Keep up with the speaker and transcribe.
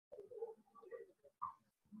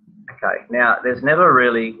Okay. Now, there's never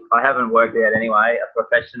really, I haven't worked out anyway, a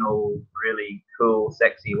professional, really cool,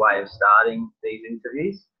 sexy way of starting these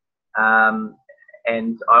interviews.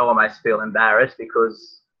 And I almost feel embarrassed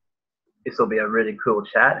because this will be a really cool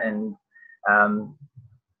chat, and I'm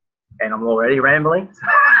already rambling.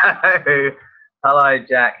 So, hello,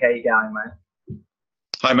 Jack. How you going, mate?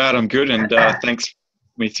 Hi, Matt. I'm good, and thanks for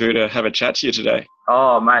me through to have a chat to you today.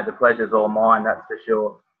 Oh, mate, the pleasure's all mine, that's for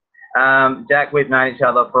sure. Jack, we've known each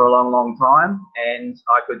other for a long, long time, and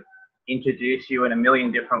I could introduce you in a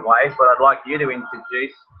million different ways, but I'd like you to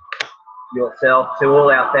introduce yourself to all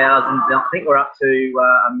our thousands. I think we're up to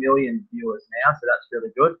 1 million viewers now, so that's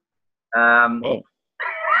really good. Oh.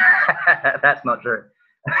 That's not true.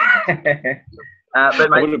 But mate,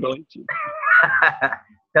 I would have believed you.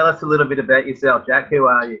 Tell us a little bit about yourself, Jack. Who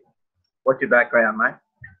are you? What's your background, mate?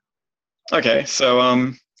 Okay, so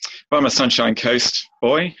I'm a Sunshine Coast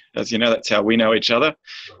boy. As you know, that's how we know each other.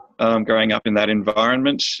 Growing up in that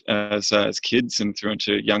environment as kids and through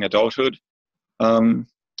into young adulthood.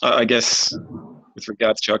 I guess with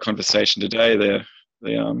regards to our conversation today,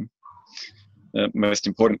 the most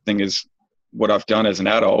important thing is what I've done as an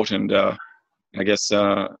adult, and I guess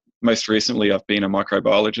most recently I've been a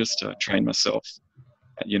microbiologist. I trained myself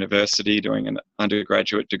at university, doing an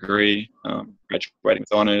undergraduate degree, graduating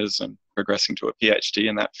with honours and progressing to a PhD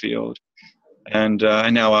in that field. And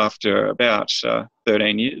now after about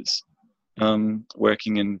 13 years,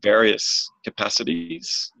 working in various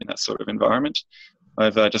capacities in that sort of environment,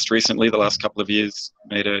 I've just recently, the last couple of years,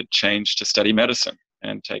 made a change to study medicine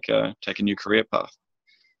and take a new career path.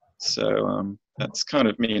 So that's kind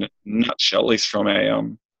of me in a nutshell, at least from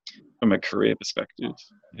a career perspective.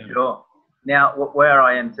 Yeah. Sure. Now, where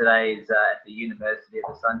I am today is at the University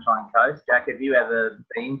of the Sunshine Coast. Jack, have you ever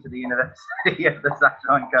been to the University of the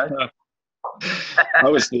Sunshine Coast?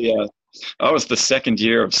 I was the second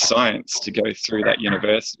year of science to go through that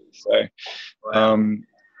university. So Wow.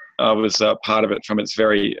 I was part of it from its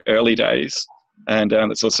very early days. And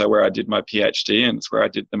that's also where I did my PhD, and it's where I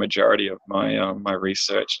did the majority of my my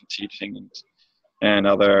research and teaching and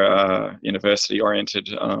other university-oriented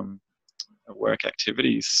work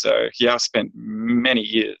activities. So yeah, I spent many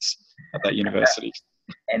years at that university.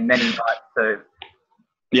 And many nights too.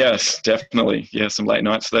 Yes, definitely. Yeah, some late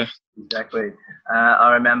nights there. Exactly.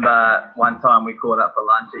 I remember one time we caught up for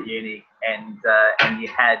lunch at uni, and you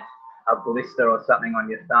had a blister or something on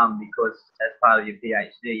your thumb because as part of your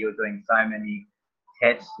PhD you were doing so many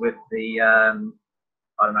tests with the I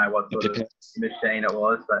don't know what sort of machine it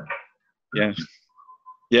was, but yeah,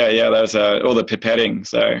 that was all the pipetting.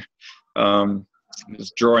 So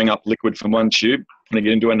just drawing up liquid from one tube, putting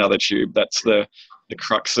it into another tube. That's the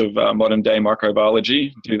crux of modern day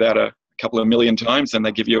microbiology. Do that a couple of million times and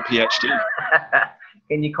they give you a PhD.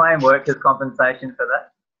 Can you claim workers' compensation for that?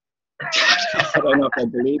 I don't know if I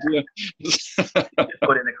believe you. Just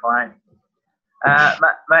put in a claim.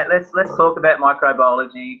 Mate, let's talk about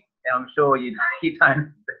microbiology. I'm sure you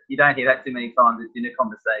don't hear that too many times at dinner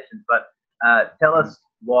conversations, but tell us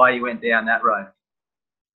why you went down that road.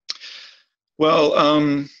 Well,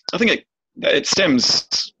 I think it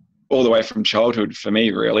stems all the way from childhood for me,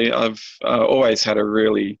 really. I've always had a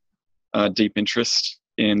really deep interest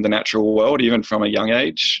in the natural world, even from a young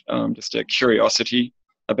age, just a curiosity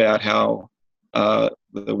about how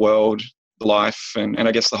the world, life, and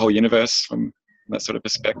I guess the whole universe from that sort of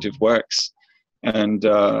perspective works. And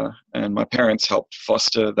my parents helped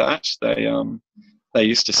foster that. They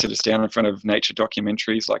used to sit us down in front of nature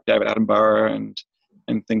documentaries like David Attenborough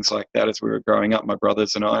and things like that as we were growing up, my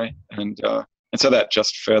brothers and I. And so that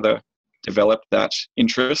just further developed that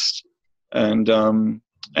interest. And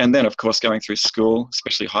then, of course, going through school,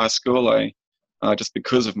 especially high school, I just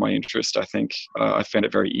because of my interest, I think I found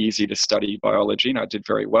it very easy to study biology, and I did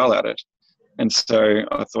very well at it. And so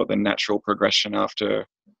I thought the natural progression after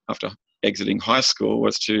exiting high school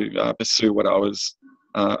was to pursue what I was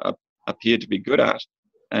appeared to be good at,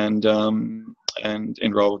 and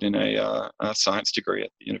enrolled in a science degree at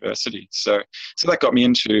the university. So that got me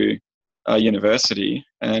into university.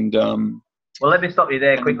 And well, let me stop you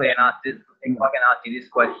there quickly and ask this. If I can ask you this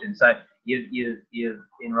question. So you've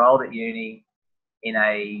enrolled at uni in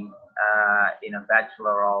a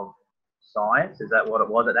Bachelor of Science. Is that what it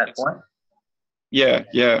was at that point? Yeah.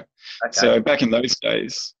 Okay. So back in those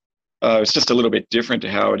days, it was just a little bit different to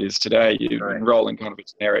how it is today. You enroll in kind of a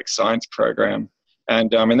generic science program,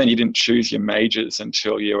 and then you didn't choose your majors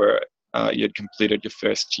until you'd completed your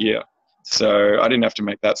first year. So I didn't have to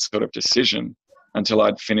make that sort of decision until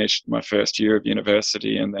I'd finished my first year of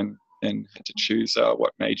university, and then had to choose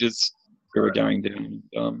what majors we were going down.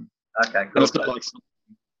 Okay, cool. And it's not like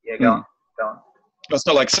go on. it's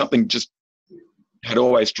not like something just had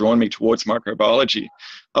always drawn me towards microbiology.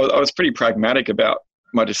 I was pretty pragmatic about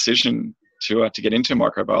my decision to get into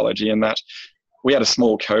microbiology, and that we had a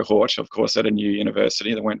small cohort, of course, at a new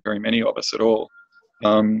university. There weren't very many of us at all.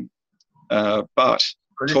 But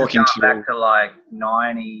talking to back to like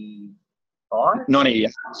 95?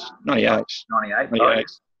 98, 98, 98,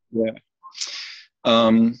 yeah.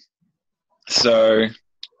 So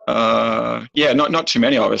yeah, not too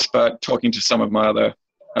many of us, but talking to some of my other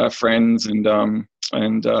friends and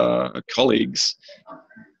colleagues,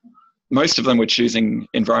 most of them were choosing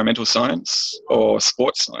environmental science or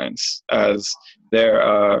sports science as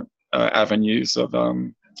their avenues of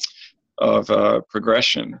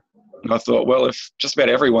progression. And I thought, well, if just about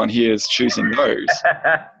everyone here is choosing those,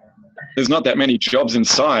 there's not that many jobs in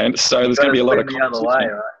science, so there's going to be a lot of competition. The other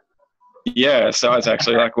way, right? Yeah, so I was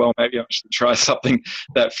actually like, well, maybe I should try something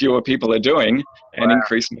that fewer people are doing and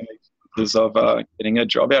increase my chances of getting a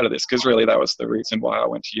job out of this, because really that was the reason why I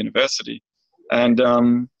went to university. And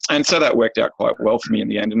so that worked out quite well for me in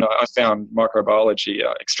the end, and I found microbiology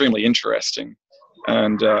extremely interesting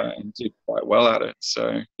and did quite well at it.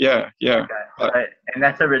 So yeah. Okay. And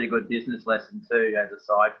that's a really good business lesson too, as a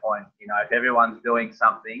side point. You know, if everyone's doing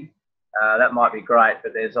something, that might be great,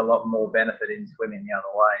 but there's a lot more benefit in swimming the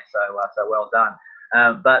other way. So well done.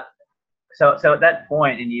 But at that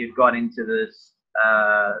point, and you've got into this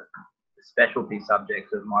specialty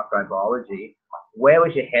subjects of microbiology, where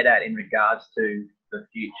was your head at in regards to the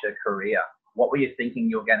future career? What were you thinking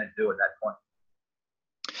you were going to do at that point?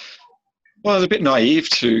 Well, I was a bit naive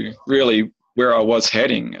to really where I was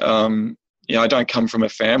heading. I don't come from a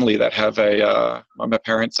family that have my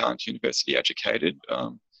parents aren't university educated.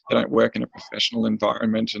 They don't work in a professional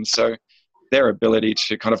environment, and so their ability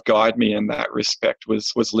to kind of guide me in that respect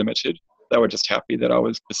was limited. They were just happy that I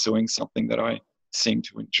was pursuing something that I seemed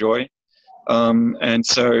to enjoy. And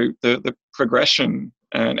so the progression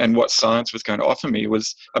and what science was going to offer me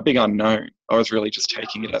was a big unknown. I was really just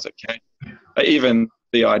taking it as it came. Even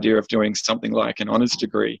the idea of doing something like an honours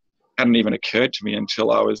degree hadn't even occurred to me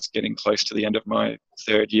until I was getting close to the end of my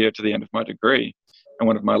third year, to the end of my degree. And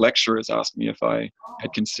one of my lecturers asked me if I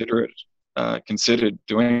had considered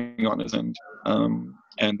doing honours, and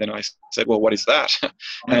then I said, well, what is that?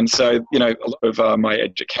 And so, a lot of my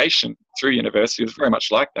education through university was very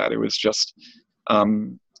much like that. It was just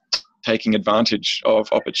taking advantage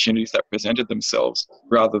of opportunities that presented themselves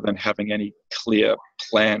rather than having any clear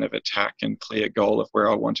plan of attack and clear goal of where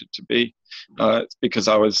I wanted to be, because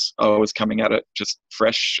I was coming at it just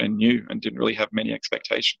fresh and new and didn't really have many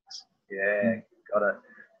expectations. Yeah, got it.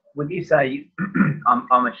 Would you say,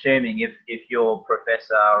 I'm assuming if your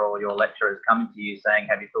professor or your lecturer is coming to you saying,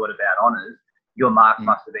 have you thought about honours, your marks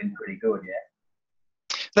must have been pretty good,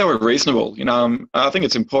 yeah? They were reasonable. I think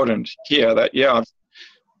it's important here that,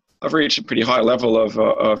 I've reached a pretty high level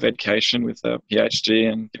of education with a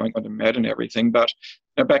PhD and going on to med and everything. But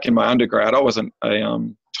back in my undergrad, I wasn't a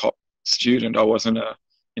top student. I wasn't a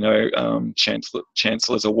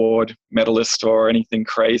Chancellor's Award medalist or anything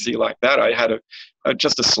crazy like that. I had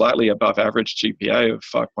just a slightly above average GPA of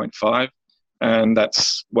 5.5, and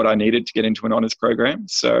that's what I needed to get into an honours program.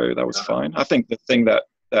 So that was fine. I think the thing that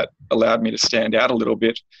allowed me to stand out a little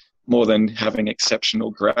bit more than having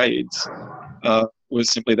exceptional grades was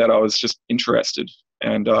simply that I was just interested,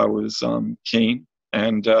 and I was keen,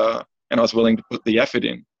 and I was willing to put the effort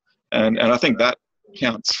in, and I think that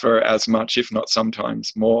counts for as much, if not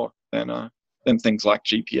sometimes more, than things like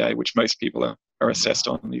GPA, which most people are assessed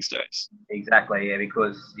on these days. Exactly, yeah,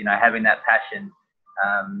 because having that passion,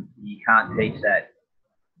 you can't teach that,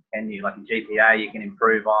 can you? Like a GPA, you can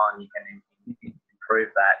improve on, you can improve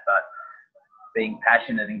that, but being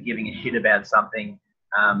passionate and giving a shit about something,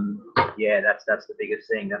 that's the biggest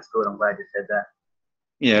thing. That's good. I'm glad you said that.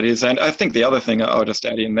 Yeah, it is. And I think the other thing I'll just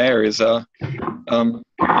add in there is I think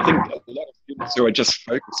a lot of students who are just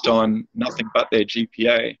focused on nothing but their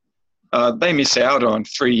GPA, they miss out on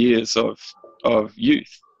 3 years of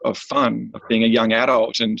youth, of fun, of being a young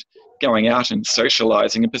adult and going out and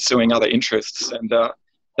socializing and pursuing other interests. And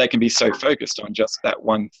they can be so focused on just that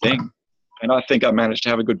one thing. And I think I managed to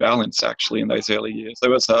have a good balance actually in those early years. There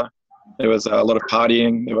was a lot of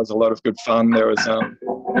partying. There was a lot of good fun. There was a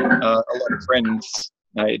lot of friends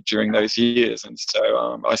made during those years. And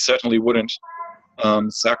so I certainly wouldn't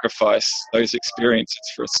sacrifice those experiences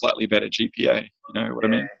for a slightly better GPA. You know what I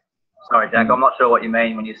mean? Sorry, Jack. I'm not sure what you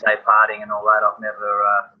mean when you say partying and all that. I've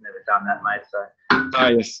never done that, mate. So. Oh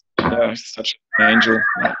yes, yeah, such an angel.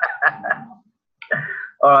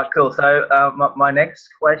 All right, cool. So my next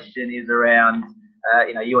question is around,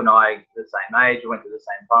 you and I are the same age. We went to the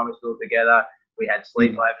same primary school together. We had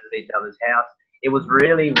sleepovers at each other's house. it was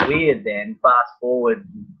really weird then, fast forward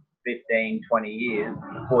 15, 20 years,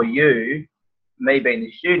 for you, me being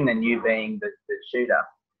the student and you being the tutor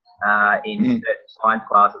in certain science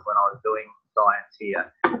classes when I was doing science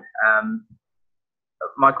here.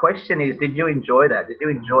 My question is, did you enjoy that? Did you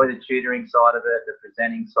enjoy the tutoring side of it, the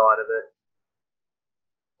presenting side of it?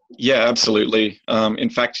 Yeah, absolutely. In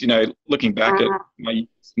fact, looking back at my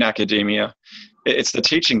years in academia, it's the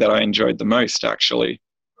teaching that I enjoyed the most, actually.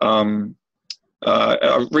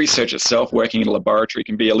 Research itself, working in a laboratory,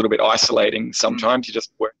 can be a little bit isolating sometimes. You're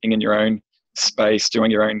just working in your own space, doing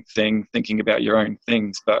your own thing, thinking about your own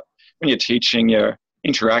things. But when you're teaching, you're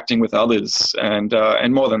interacting with others, and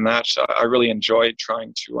more than that, I really enjoyed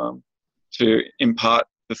trying to impart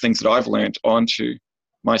the things that I've learned onto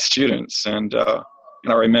my students. And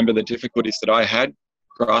I remember the difficulties that I had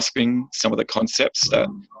grasping some of the concepts that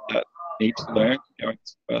need to learn into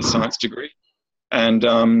a science degree. And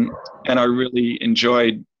I really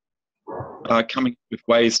enjoyed coming up with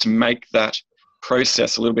ways to make that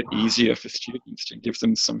process a little bit easier for students, to give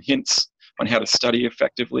them some hints on how to study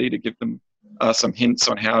effectively, to give them some hints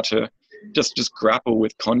on how to just grapple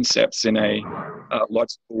with concepts in a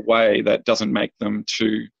logical way that doesn't make them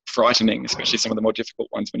too frightening, especially some of the more difficult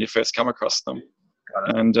ones when you first come across them.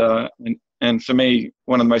 And for me,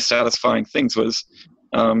 one of the most satisfying things was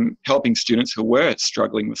helping students who were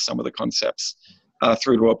struggling with some of the concepts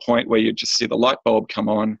through to a point where you just see the light bulb come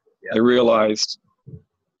on. They realized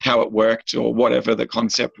how it worked or whatever the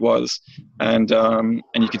concept was, and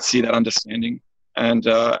you could see that understanding, and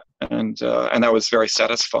that was very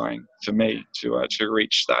satisfying for me to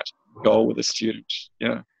reach that goal with a student.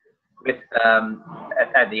 Yeah. With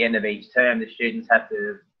at the end of each term, the students have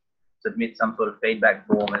to submit some sort of feedback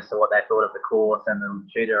form as to what they thought of the course and the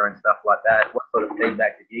tutor and stuff like that. What sort of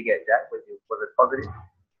feedback did you get, Jack? Was it positive?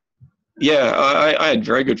 Yeah, I had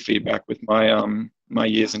very good feedback with my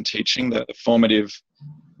years in teaching. The formative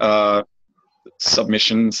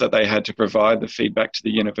submissions that they had to provide, the feedback to the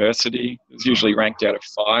university, it was usually ranked out of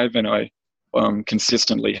 5, and I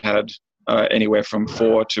consistently had anywhere from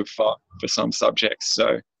 4 to 5 for some subjects.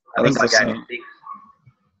 So I think I gave it 6.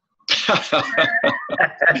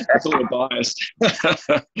 It's a little biased,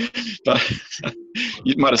 but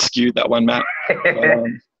you might have skewed that one, Matt.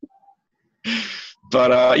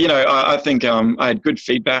 But I think I had good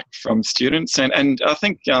feedback from students, and I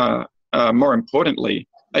think more importantly,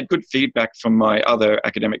 I had good feedback from my other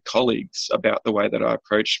academic colleagues about the way that I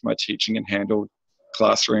approached my teaching and handled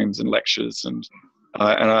classrooms and lectures, and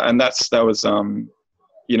that was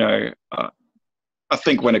I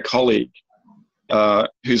think when a colleague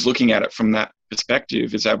who's looking at it from that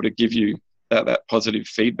perspective is able to give you that positive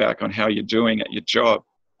feedback on how you're doing at your job,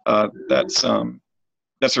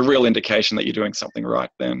 that's a real indication that you're doing something right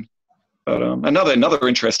then. But another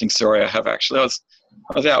interesting story I have, actually, I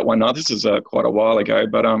was out one night. This was quite a while ago,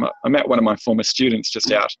 but I met one of my former students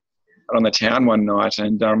just out on the town one night,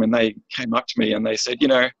 and they came up to me and they said,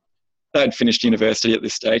 they had finished university at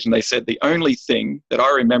this stage, and they said, the only thing that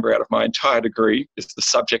I remember out of my entire degree is the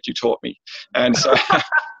subject you taught me. And so, I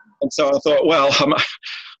thought, well,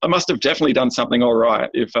 I must have definitely done something all right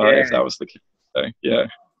if that was the case. So, yeah.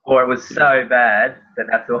 Or it was so bad that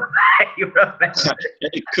that's all you remember.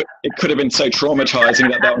 It could have been so traumatizing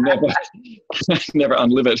that they'll never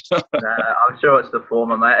unlive it. I'm sure it's the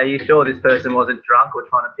former, mate. Are you sure this person wasn't drunk or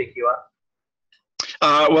trying to pick you up?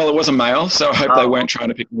 Well, it was a male, so I hope they weren't trying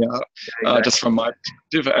to pick me up, just from my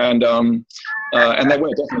perspective. And they were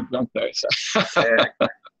definitely drunk though. So. Yeah.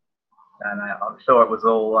 No, I'm sure it was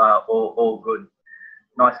all good.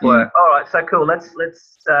 Nice work. All right, so cool. Let's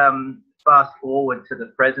fast forward to the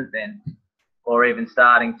present then, or even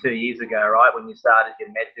starting 2 years ago, right, when you started your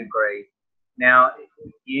med degree. Now,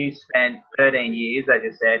 you spent 13 years, as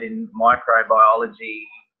you said, in microbiology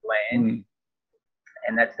land,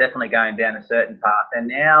 and that's definitely going down a certain path. And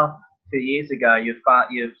now, 2 years ago, you've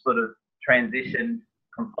sort of transitioned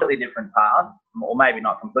completely different path, or maybe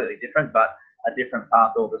not completely different, but a different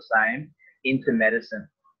path all the same, into medicine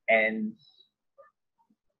and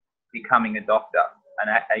becoming a doctor,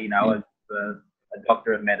 and a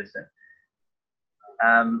doctor of medicine.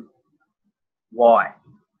 Why?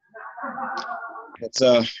 It's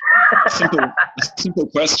a simple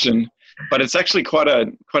question, but it's actually quite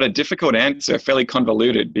a difficult answer, fairly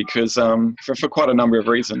convoluted, because for quite a number of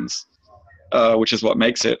reasons, which is what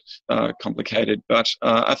makes it complicated. But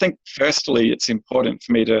I think firstly, it's important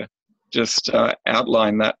for me to just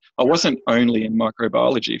outline that I wasn't only in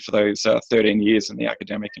microbiology for those 13 years in the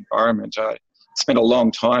academic environment. I spent a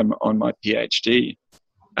long time on my PhD,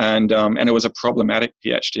 and it was a problematic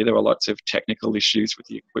PhD. There were lots of technical issues with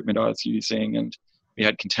the equipment I was using, and We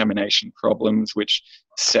had contamination problems, which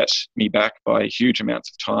set me back by huge amounts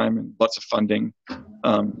of time, and lots of funding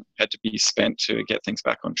had to be spent to get things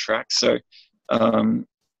back on track. So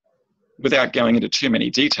without going into too many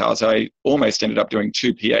details, I almost ended up doing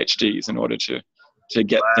 2 PhDs in order to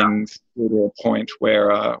get things to a point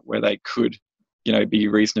where they could, be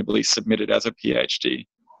reasonably submitted as a PhD,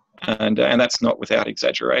 and that's not without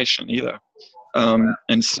exaggeration either.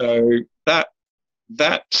 And so that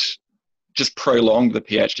just prolonged the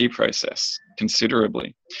PhD process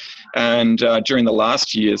considerably. And during the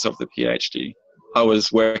last years of the PhD, I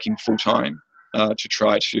was working full time to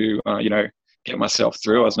try to get myself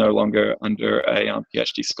through. I was no longer under a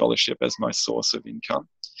PhD scholarship as my source of income.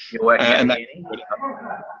 You're working at the uni?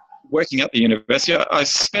 Working at the university, I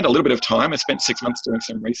spent a little bit of time. I spent 6 months doing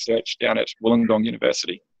some research down at Wollongong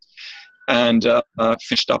University, and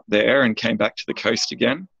finished up there and came back to the coast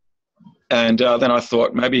again. And then I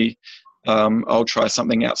thought maybe I'll try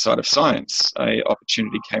something outside of science. An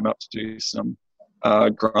opportunity came up to do some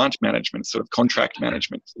grant management, sort of contract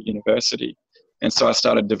management for the university. And so I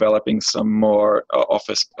started developing some more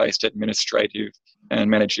office-based administrative and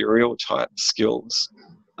managerial type skills.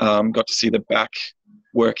 Got to see the back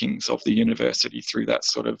workings of the university through that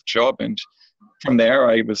sort of job. And from there,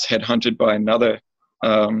 I was headhunted by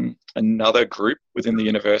another group within the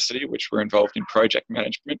university, which were involved in project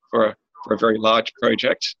management for a very large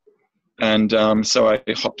project. And so I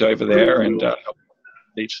hopped over there and helped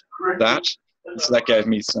complete that. So that gave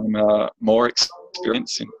me some more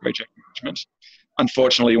experience in project management.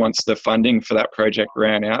 Unfortunately, once the funding for that project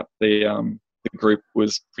ran out, the group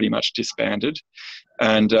was pretty much disbanded.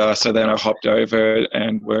 And so then I hopped over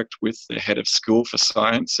and worked with the head of school for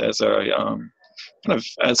science as a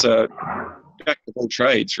jack of all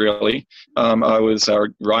trades, really. I was a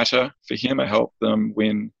writer for him. I helped them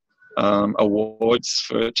win awards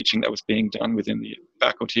for teaching that was being done within the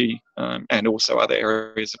faculty and also other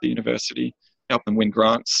areas of the university. Helped them win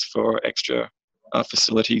grants for extra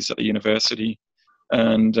facilities at the university,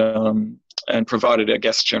 and provided, I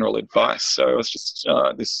guess, general advice. So it was just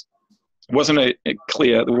this wasn't a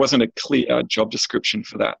clear job description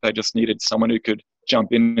for that. They just needed someone who could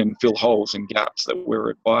jump in and fill holes and gaps that were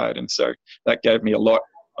required, and so that gave me a lot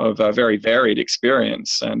of very varied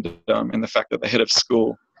experience. And the fact that the head of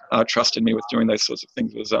school trusted me with doing those sorts of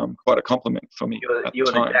things was quite a compliment for me. You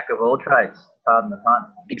were the jack of all trades, pardon the pun.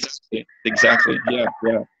 Exactly. Yeah.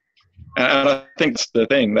 And I think that's the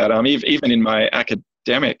thing, that even in my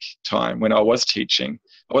academic time when I was teaching,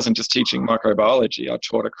 I wasn't just teaching microbiology. I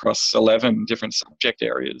taught across 11 different subject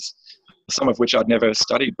areas, some of which I'd never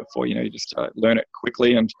studied before. You just learn it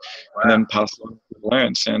quickly and then pass on what you've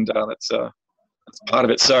learned, and that's part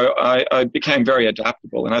of it. So I became very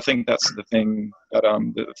adaptable, and I think that's the thing that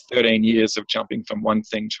the 13 years of jumping from one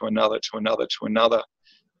thing to another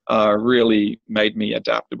really made me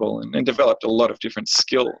adaptable and developed a lot of different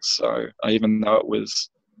skills. So even though it was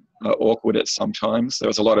awkward at some times, there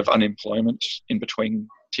was a lot of unemployment in between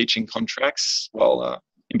teaching contracts, while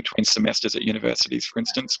in between semesters at universities, for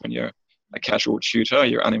instance, when you're a casual tutor,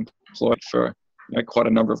 you're unemployed for quite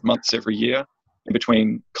a number of months every year. In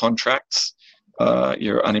between contracts,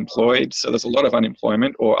 you're unemployed. So there's a lot of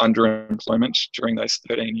unemployment or underemployment during those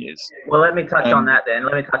 13 years. Well, let me touch on that then.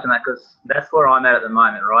 Let me touch on that, because that's where I'm at the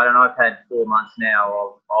moment, right? And I've had 4 months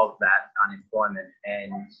now of that unemployment,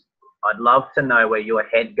 and I'd love to know where your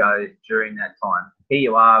head goes during that time. Here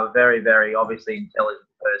you are, a very, very obviously intelligent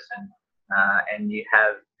person, and you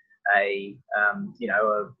have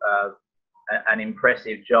an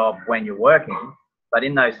impressive job when you're working. But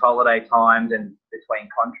in those holiday times and between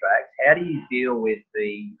contracts, how do you deal with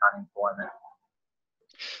the unemployment?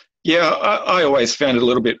 Yeah, I always found it a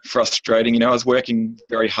little bit frustrating. I was working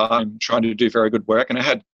very hard and trying to do very good work, and I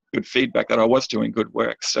had good feedback that I was doing good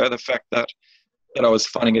work. So the fact that I was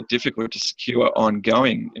finding it difficult to secure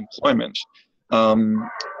ongoing employment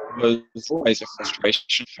was always a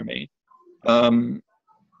frustration for me.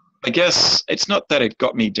 I guess it's not that it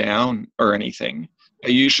got me down or anything. I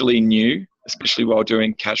usually knew, especially while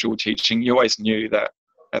doing casual teaching, you always knew that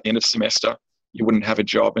at the end of semester, you wouldn't have a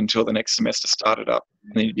job until the next semester started up,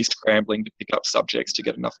 and then you'd be scrambling to pick up subjects to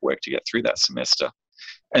get enough work to get through that semester.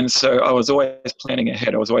 And so I was always planning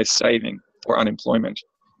ahead. I was always saving for unemployment.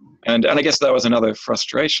 And I guess that was another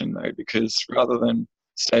frustration, though, because rather than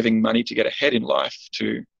saving money to get ahead in life,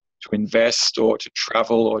 to invest or to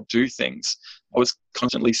travel or do things, I was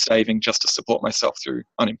constantly saving just to support myself through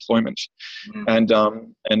unemployment.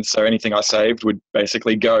 And so anything I saved would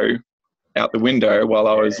basically go out the window while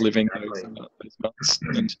I was living those months,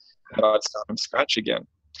 and I'd start from scratch again.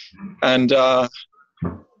 And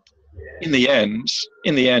in the end,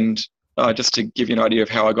 just to give you an idea of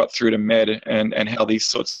how I got through to med and how these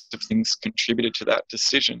sorts of things contributed to that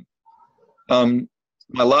decision.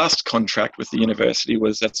 My last contract with the university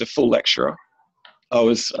was as a full lecturer. I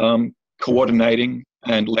was coordinating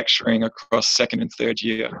and lecturing across second and third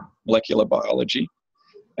year molecular biology.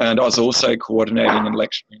 And I was also coordinating and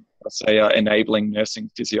lecturing across enabling nursing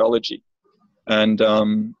physiology. And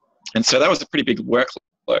so that was a pretty big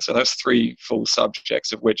workload. So those 3 full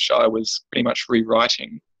subjects, of which I was pretty much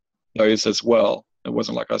rewriting those as well. It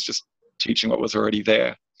wasn't like I was just teaching what was already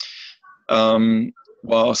there.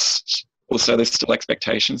 Whilst also there's still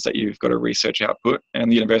expectations that you've got a research output, and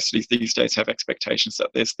the universities these days have expectations that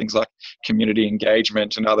there's things like community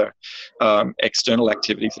engagement and other external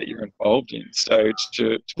activities that you're involved in. So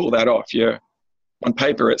to pull that off, on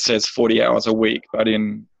paper it says 40 hours a week, but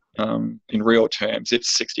in real terms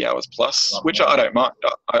it's 60 hours plus, which I don't mind.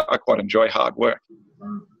 I quite enjoy hard work.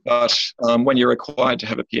 But when you're required to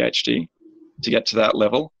have a PhD to get to that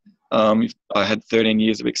level, I had 13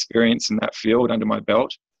 years of experience in that field under my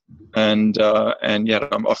belt. And yet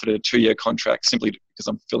I'm offered a 2-year contract simply because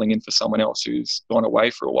I'm filling in for someone else who's gone away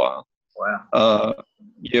for a while. Wow.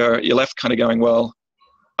 You're left kind of going, well,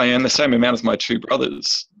 I earn the same amount as my 2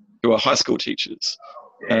 brothers who are high school teachers,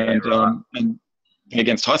 and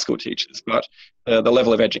against high school teachers, but the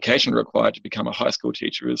level of education required to become a high school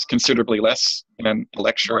teacher is considerably less than a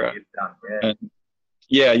lecturer.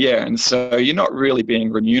 And so you're not really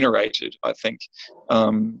being remunerated, I think,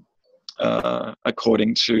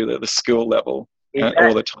 according to the skill level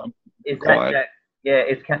all the time required.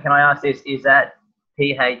 Can I ask this? Is that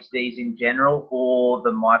PhDs in general, or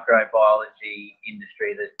the microbiology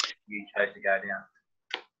industry that you chose to go down?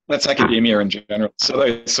 That's academia in general. So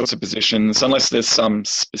those sorts of positions, unless there's some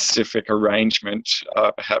specific arrangement,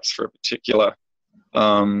 perhaps for a particular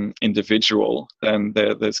individual, then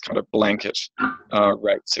there's kind of blanket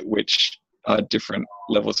rates at which different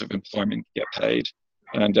levels of employment get paid.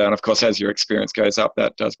 And of course, as your experience goes up,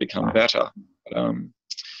 that does become better.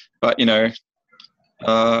 But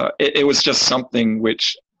it was just something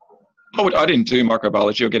which I didn't do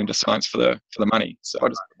microbiology or get into science for the money. So I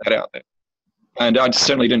just put that out there. And I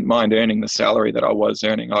certainly didn't mind earning the salary that I was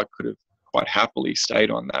earning. I could have quite happily stayed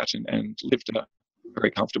on that and lived a very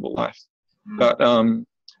comfortable life. But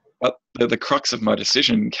the crux of my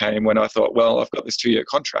decision came when I thought, well, I've got this 2-year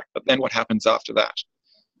contract, but then what happens after that?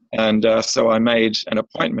 And so I made an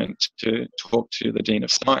appointment to talk to the Dean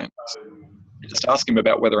of Science, just ask him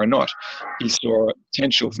about whether or not he saw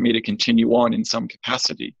potential for me to continue on in some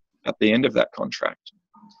capacity at the end of that contract.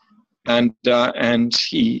 And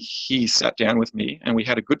he sat down with me and we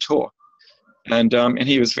had a good talk. And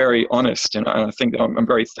he was very honest, and I think that I'm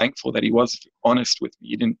very thankful that he was honest with me.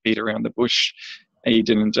 He didn't beat around the bush. He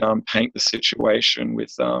didn't paint the situation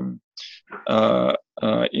with rainbows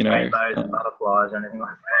and butterflies or anything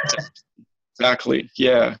like that. Exactly,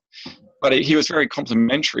 yeah. But he was very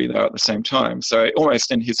complimentary though at the same time. So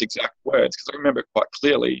almost in his exact words, because I remember quite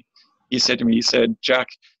clearly, he said to me, Jack,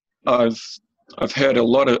 I've heard a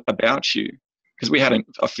lot about you, because we hadn't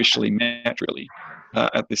officially met really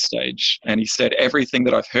at this stage. And he said, everything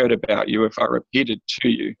that I've heard about you, if I repeated to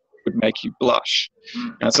you, would make you blush.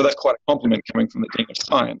 And so that's quite a compliment coming from the Dean of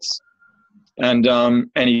Science. And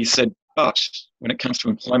he said, but when it comes to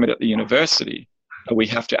employment at the university, we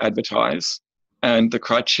have to advertise. And the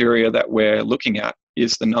criteria that we're looking at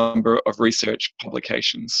is the number of research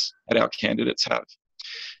publications that our candidates have.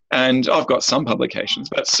 And I've got some publications,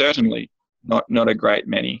 but certainly not a great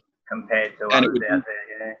many. Compared to others out there,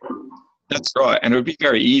 yeah. That's right. And it would be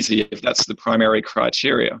very easy if that's the primary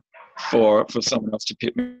criteria for someone else to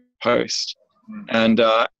pick me post. And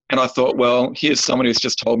I thought, well, here's someone who's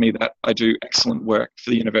just told me that I do excellent work for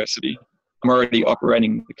the university. I'm already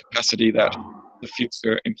operating the capacity that the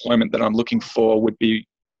future employment that I'm looking for would be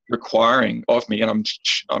requiring of me, and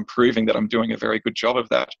I'm proving that I'm doing a very good job of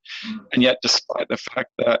that. And yet, despite the fact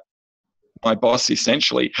that my boss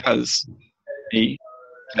essentially has a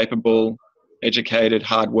capable, educated,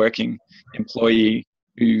 hardworking employee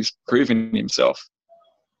who's proven himself,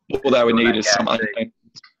 all they would need is some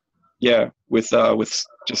with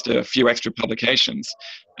just a few extra publications.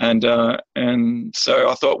 And so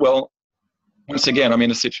I thought, well, once again, I'm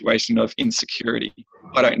in a situation of insecurity.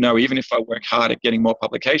 I don't know, even if I work hard at getting more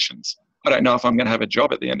publications, I don't know if I'm going to have a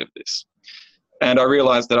job at the end of this. And I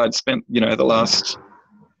realized that I'd spent, the last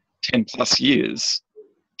 10 plus years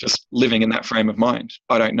just living in that frame of mind.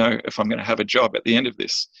 I don't know if I'm going to have a job at the end of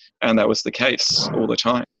this. And that was the case all the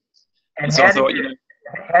time. And so I thought,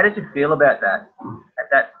 how did you feel about that at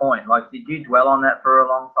that point? Like, did you dwell on that for a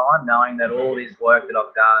long time, knowing that all this work that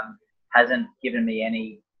I've done hasn't given me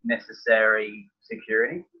any necessary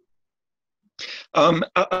security?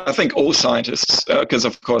 I think all scientists, because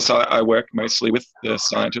of course I work mostly with the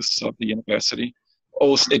scientists of the university.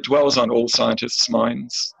 It dwells on all scientists'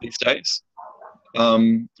 minds these days,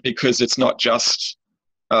 because it's not just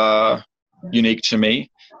unique to me.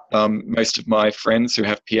 Most of my friends who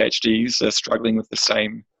have PhDs are struggling with the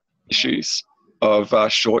same issues of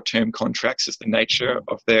short-term contracts as the nature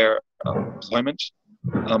of their employment.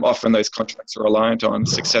 Often those contracts are reliant on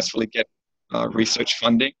successfully getting research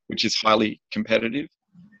funding, which is highly competitive.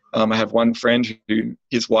 I have one friend who,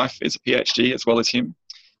 his wife is a PhD as well as him.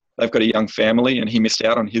 They've got a young family and he missed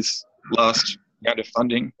out on his last round of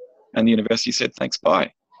funding and the university said, thanks,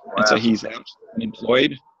 bye. Wow. And so he's out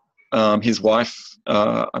unemployed. His wife,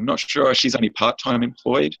 I'm not sure, she's only part-time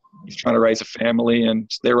employed. He's trying to raise a family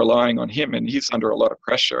and they're relying on him and he's under a lot of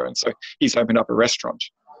pressure. And so he's opened up a restaurant,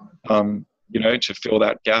 to fill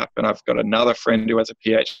that gap. And I've got another friend who has a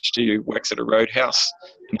PhD who works at a roadhouse,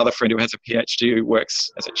 another friend who has a PhD who works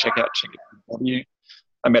as a checkout chick at W.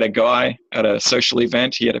 I met a guy at a social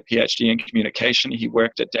event. He had a PhD in communication. He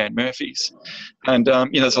worked at Dan Murphy's. And,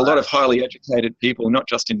 there's a lot of highly educated people, not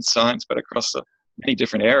just in science, but across many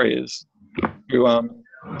different areas who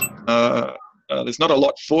there's not a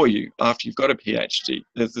lot for you after you've got a PhD.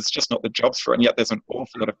 There's just not the jobs for it. And yet there's an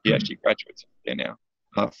awful lot of PhD graduates there now,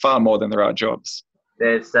 far more than there are jobs.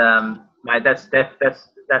 There's, mate,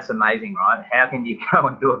 that's amazing, right? How can you go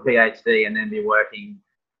and do a PhD and then be working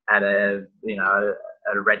at a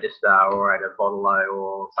registrar or at a bottle-o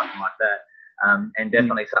or something like that? And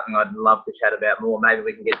definitely something I'd love to chat about more. Maybe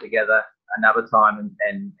we can get together another time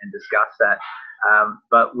and discuss that.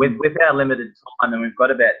 But with our limited time, and we've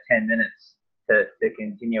got about 10 minutes to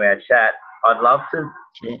continue our chat, I'd love to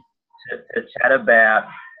chat about,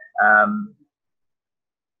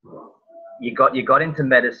 you got into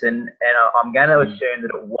medicine, and I'm going to assume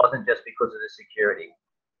that it wasn't just because of the security,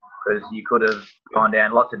 because you could have gone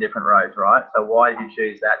down lots of different roads, right? So why did you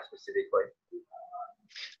choose that specifically?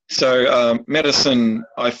 So medicine,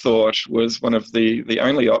 I thought, was one of the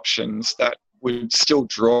only options that would still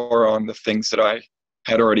draw on the things that I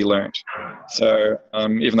had already learned. So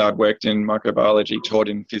even though I'd worked in microbiology, taught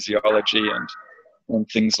in physiology and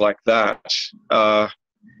things like that,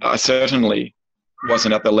 I certainly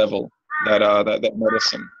wasn't at the level that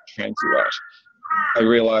medicine trained you at. I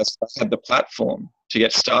realized I had the platform to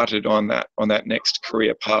get started on that next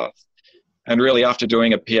career path. And really, after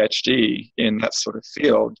doing a PhD in that sort of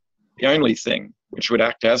field, the only thing which would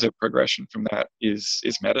act as a progression from that is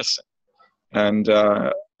medicine. And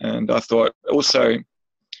I thought also,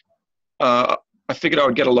 I figured I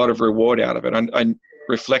would get a lot of reward out of it. And I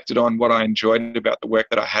reflected on what I enjoyed about the work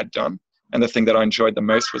that I had done. And the thing that I enjoyed the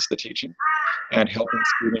most was the teaching and helping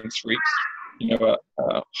students reach,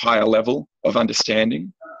 a higher level of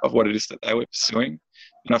understanding of what it is that they were pursuing.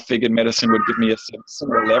 And I figured medicine would give me a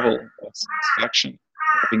similar level of satisfaction,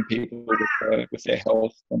 helping people with their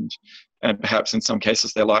health and perhaps in some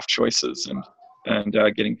cases their life choices and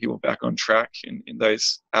getting people back on track in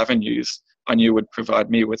those avenues. I knew would provide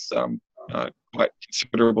me with quite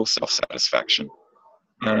considerable self-satisfaction.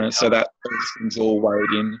 So that those things all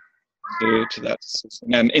weighed in to that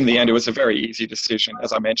decision. And in the end, it was a very easy decision.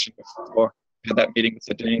 As I mentioned before, I had that meeting with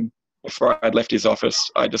the dean. Before I'd left his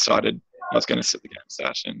office, I decided I was going to sit the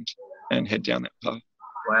GAMSAT and head down that path.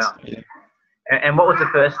 Wow. So, yeah. And what was the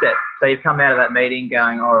first step? So you've come out of that meeting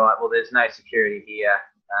going, all right, well, there's no security here.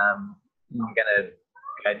 I'm going to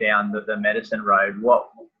go down the medicine road. What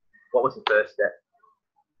was the first step?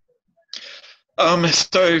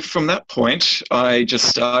 So from that point, I just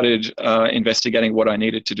started investigating what I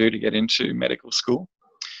needed to do to get into medical school.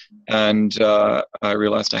 And I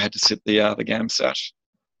realized I had to sit the GAMSAT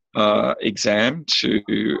exam to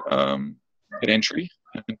get entry.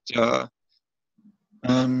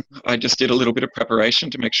 And I just did a little bit of preparation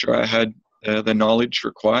to make sure I had the knowledge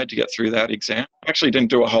required to get through that exam. I actually didn't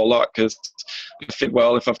do a whole lot because I figured,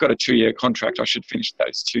 well, if I've got a 2-year contract, I should finish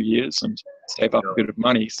those 2 years and save up a bit of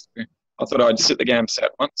money. So I thought I'd sit the GAMSAT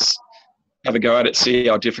once, have a go at it, see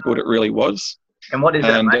how difficult it really was. And what is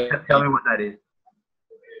that, mate? Tell me what that is.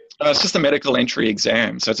 It's just a medical entry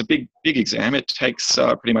exam. So it's a big exam. It takes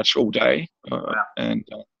pretty much all day. Wow.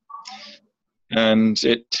 And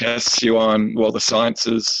it tests you on, well, the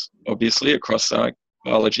sciences, obviously, across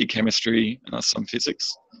biology, chemistry, some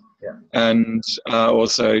physics. Yeah. And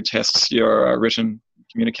also tests your written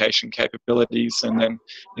communication capabilities. And then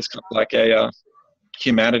there's kind of like a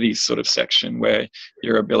humanities sort of section where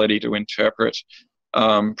your ability to interpret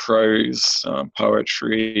prose,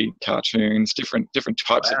 poetry, cartoons, different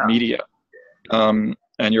types of media, and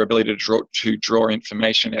your ability to draw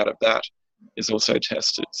information out of that is also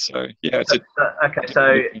tested. So yeah, it's okay.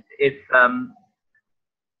 So if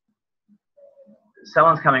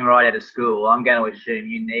someone's coming right out of school, I'm going to assume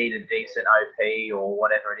you need a decent OP or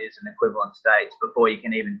whatever it is in equivalent states before you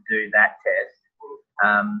can even do that test.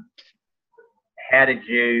 How did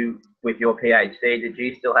you, with your PhD, did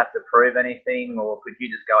you still have to prove anything, or could you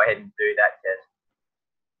just go ahead and do that test?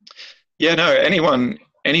 Yeah, no,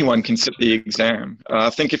 anyone can sit the exam. I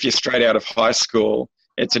think if you're straight out of high school,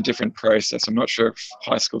 it's a different process. I'm not sure if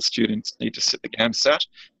high school students need to sit the GAMSAT,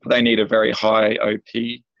 but they need a very high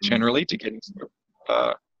OP generally to get into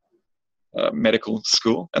medical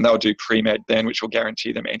school, and they'll do pre-med then, which will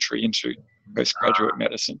guarantee them entry into postgraduate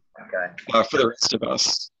medicine. Okay. For the rest of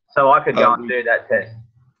us. So I could go and do that test?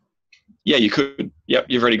 Yeah, you could. Yep,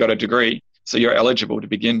 you've already got a degree, so you're eligible to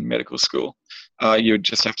begin medical school. You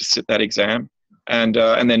just have to sit that exam and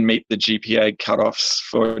then meet the GPA cutoffs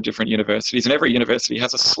for different universities. And every university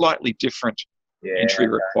has a slightly different entry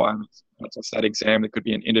requirements. Not just that exam. There could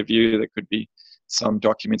be an interview. There could be some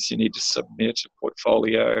documents you need to submit, a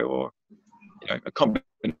portfolio, or a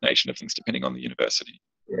combination of things depending on the university.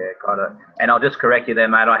 Yeah, got it. And I'll just correct you there,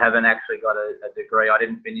 mate. I haven't actually got a degree. I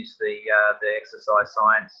didn't finish the exercise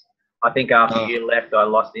science. I think after you left, I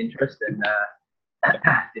lost interest and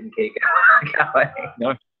didn't keep going.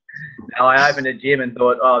 No. No, I opened a gym and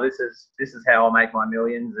thought, oh, this is how I'll make my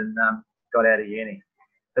millions, and got out of uni.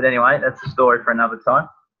 But anyway, that's a story for another time.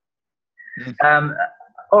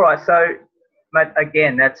 All right, so, mate,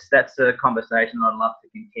 again, that's a conversation I'd love to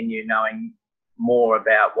continue, knowing more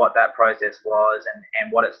about what that process was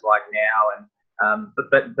and what it's like now. And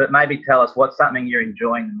but maybe tell us what's something you're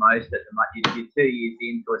enjoying the most at the moment. You're 2 years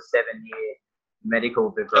into a 7-year medical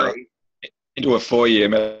degree. Into a 4-year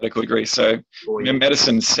medical degree. So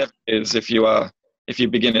medicine 7 years if you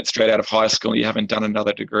begin it straight out of high school, you haven't done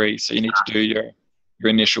another degree. So you need to do your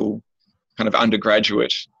initial kind of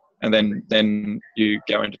undergraduate, and then you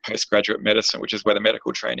go into postgraduate medicine, which is where the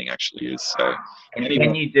medical training actually is. So can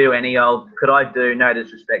you do could I do, no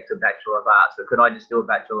disrespect to Bachelor of Arts, but could I just do a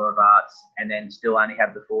Bachelor of Arts and then still only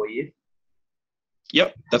have the 4 years?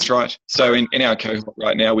 Yep, that's right. So in our cohort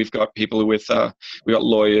right now, we've got people with, we've got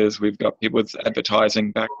lawyers, we've got people with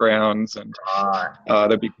advertising backgrounds, and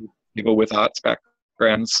there'll be people with arts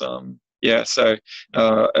backgrounds. So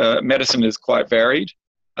medicine is quite varied,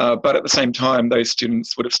 but at the same time, those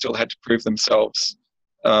students would have still had to prove themselves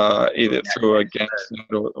either through a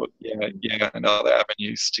GAMSAT or and other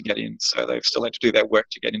avenues to get in. So they've still had to do their work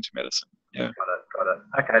to get into medicine. Yeah. Got it.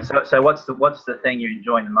 Okay, so what's the thing you're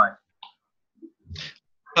enjoying the most?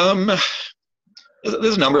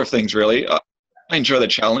 There's a number of things, really. I enjoy the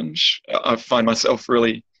challenge. I find myself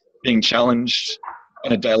really being challenged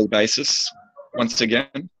on a daily basis once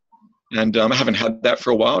again. And I haven't had that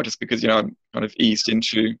for a while, just because, I'm kind of eased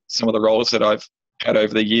into some of the roles that I've had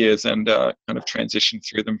over the years and kind of transitioned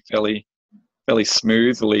through them fairly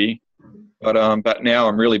smoothly. But now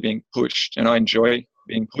I'm really being pushed, and I enjoy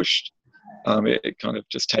being pushed. It kind of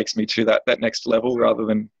just takes me to that next level rather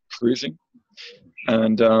than cruising.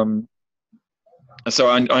 And so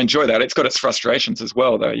I enjoy that. It's got its frustrations as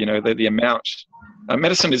well, though. The amount.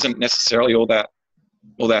 Medicine isn't necessarily all that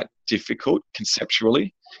difficult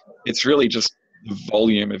conceptually. It's really just the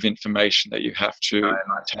volume of information that you have to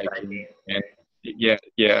take in. And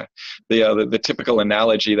the typical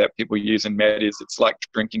analogy that people use in med is it's like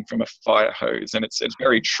drinking from a fire hose, and it's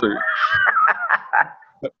very true.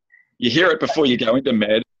 But you hear it before you go into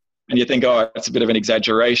med, and you think, oh, it's a bit of an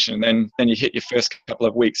exaggeration. Then you hit your first couple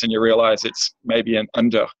of weeks and you realize it's maybe an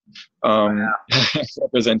under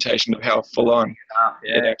representation of how full on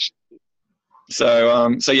it actually is.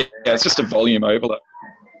 So it's just a volume overload.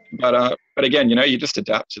 But again, you just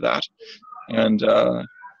adapt to that, and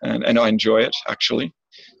I enjoy it actually.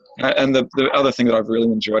 And the other thing that I've really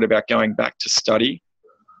enjoyed about going back to study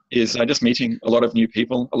is just meeting a lot of new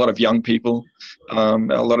people, a lot of young people. A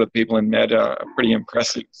lot of people in med are pretty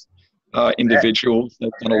impressive individuals.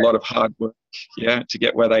 They've done a lot of hard work, to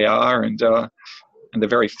get where they are, and they're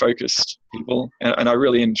very focused people. And I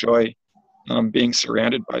really enjoy being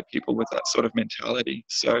surrounded by people with that sort of mentality.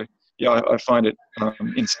 So I find it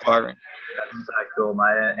inspiring. That's so cool,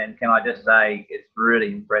 mate. And can I just say, it's really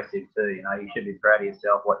impressive too. You should be proud of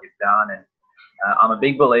yourself, what you've done. And I'm a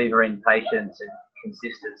big believer in patience and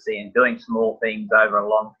consistency, and doing small things over a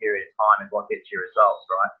long period of time is what gets you results,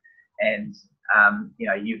 right? And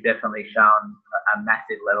you've definitely shown a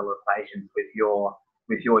massive level of patience with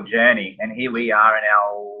your journey. And here we are in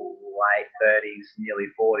our late 30s, nearly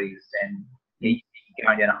 40s, and you're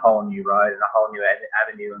going down a whole new road and a whole new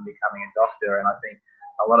avenue and becoming a doctor. And I think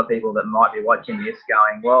a lot of people that might be watching this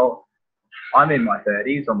going, well, I'm in my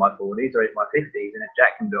 30s or my 40s or in my 50s, and if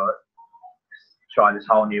Jack can do it, try this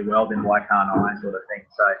whole new world, then why can't I, sort of thing.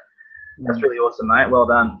 So That's really awesome, mate. Well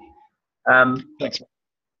done. Thanks.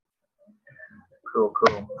 Cool.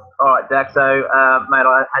 All right, Jack. So, mate,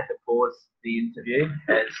 I had to pause the interview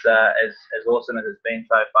as awesome as it's been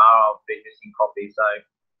so far. I've been missing coffee, so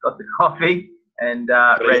got the coffee and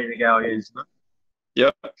ready to go.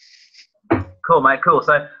 Yep. Cool, mate. Cool.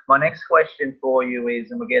 So, my next question for you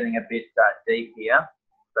is, and we're getting a bit deep here,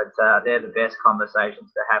 but they're the best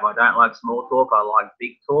conversations to have. I don't like small talk. I like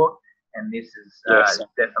big talk, and this is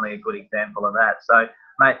definitely a good example of that. So,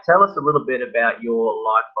 mate, tell us a little bit about your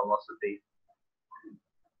life philosophy.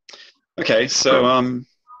 Okay, so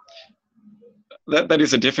that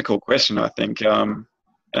is a difficult question, I think, and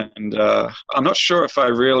I'm not sure if I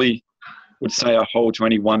really would say I hold to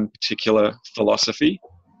any one particular philosophy.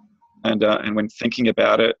 And when thinking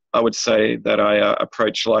about it, I would say that I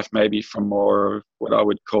approach life maybe from more of what I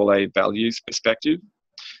would call a values perspective,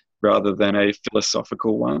 rather than a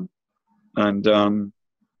philosophical one. And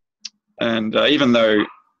even though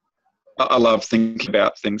I love thinking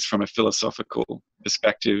about things from a philosophical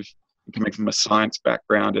perspective, coming from a science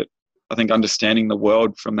background, I think understanding the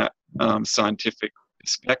world from that scientific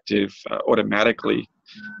perspective automatically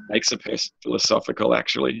makes a person philosophical,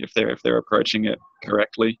 actually, if they're approaching it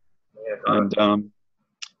correctly. Yeah, and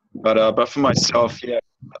but for myself, yeah,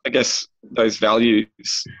 I guess those values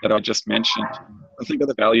that I just mentioned, I think are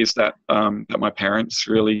the values that that my parents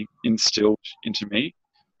really instilled into me,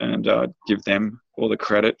 and give them all the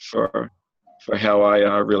credit for how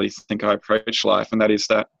I really think I approach life. And that is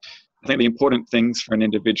that I think the important things for an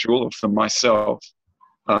individual, or for myself,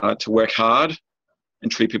 to work hard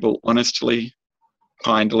and treat people honestly,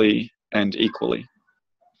 kindly, and equally.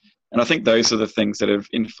 And I think those are the things that have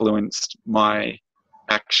influenced my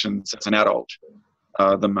actions as an adult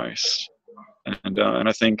the most. And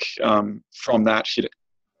I think from that,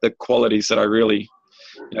 the qualities that I really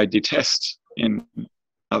detest in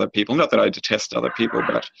other people, not that I detest other people,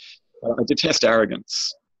 but I detest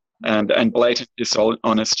arrogance and blatant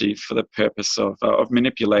dishonesty for the purpose of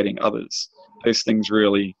manipulating others. Those things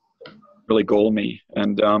really gall me,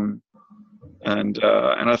 and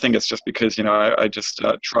I think it's just because I just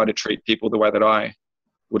try to treat people the way that I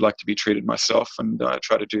would like to be treated myself, and I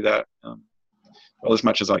try to do that well as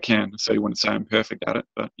much as I can. So you wouldn't say I'm perfect at it,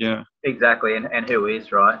 but yeah. Exactly, and who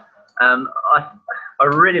is, right? I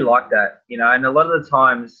really like that, and a lot of the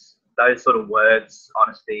times those sort of words,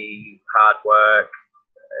 honesty, hard work,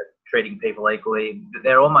 treating people equally,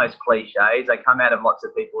 they're almost cliches. They come out of lots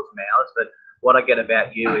of people's mouths, but what I get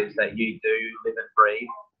about you is that you do live and breathe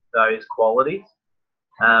those qualities.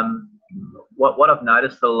 What I've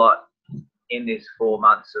noticed a lot in this 4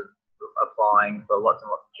 months of applying for lots and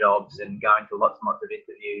lots of jobs and going to lots and lots of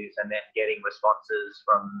interviews and then getting responses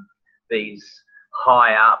from these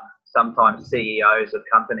high up, sometimes CEOs of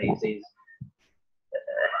companies, is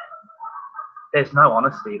there's no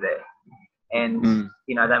honesty there. And,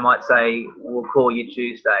 they might say, we'll call you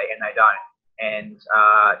Tuesday, and they don't. And,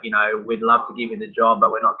 we'd love to give you the job,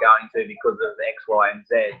 but we're not going to because of X, Y, and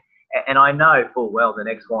Z. And I know full well that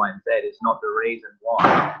X, Y, and Z is not the reason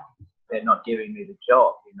why they're not giving me the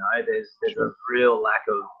job. There's a real lack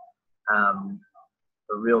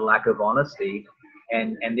of honesty.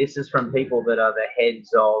 And this is from people that are the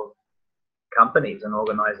heads of companies and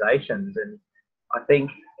organizations. And I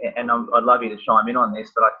think, and I'd love you to chime in on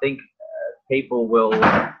this, but I think people will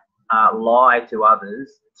lie to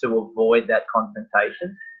others to avoid that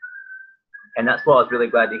confrontation. And that's why I was really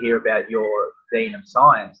glad to hear about your Dean of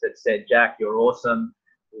Science that said, Jack, you're awesome.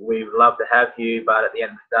 We'd love to have you, but at the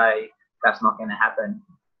end of the day, that's not going to happen,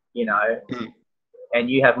 And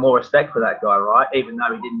you have more respect for that guy, right? Even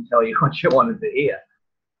though he didn't tell you what you wanted to hear.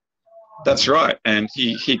 That's right. And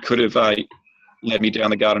he could have led me down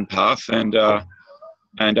the garden path, and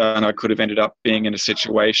I could have ended up being in a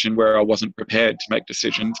situation where I wasn't prepared to make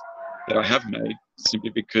decisions that I have made, simply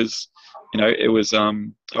because, it was I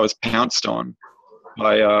was pounced on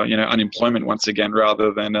by unemployment once again,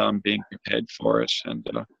 rather than being prepared for it. And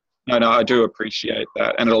no, I do appreciate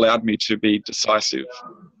that, and it allowed me to be decisive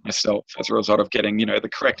myself as a result of getting the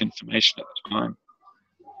correct information at the time.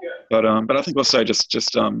 But I think also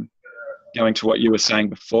just going to what you were saying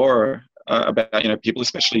before. About people,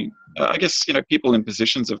 especially I guess people in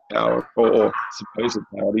positions of power or supposed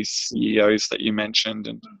power, these CEOs that you mentioned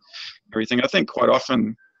and everything. I think quite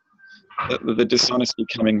often the dishonesty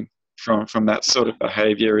coming from that sort of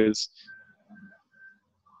behaviour is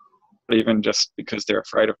even just because they're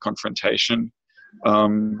afraid of confrontation.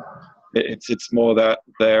 It's more that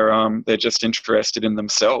they're just interested in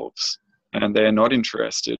themselves, and they're not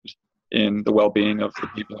interested in the well-being of the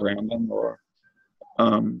people around them, or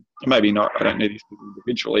maybe not. I don't know these people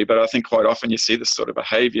individually, but I think quite often you see this sort of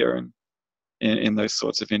behaviour, and in those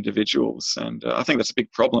sorts of individuals. And I think that's a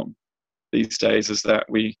big problem these days, is that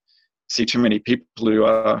we see too many people who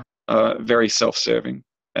are very self-serving,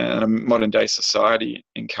 and a modern day society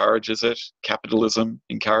encourages it. Capitalism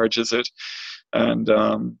encourages it. And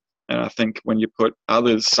I think when you put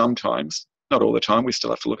others, sometimes, not all the time, we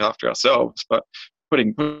still have to look after ourselves, but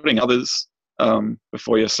putting others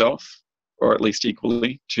before yourself, or at least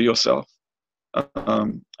equally to yourself,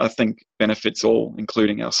 I think benefits all,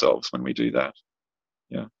 including ourselves, when we do that.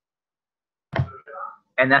 Yeah.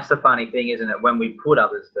 And that's the funny thing, isn't it? When we put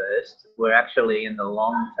others first, we're actually in the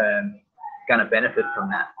long term going to benefit from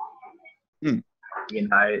that. Mm. You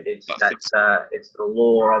know, it's the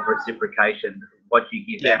law of reciprocation. What you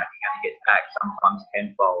give out, you're going to get back, sometimes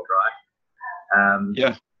tenfold, right?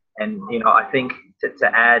 Yeah. And you know, I think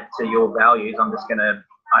to add to your values, I'm just going to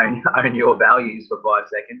own your values for 5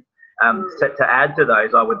 seconds. To add to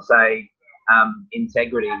those, I would say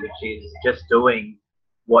integrity, which is just doing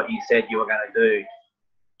what you said you were going to do.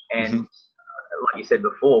 And like you said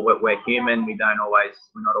before, we're human. We're not always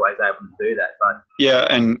able to do that. But yeah,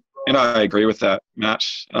 and I agree with that, Matt.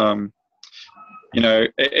 You know,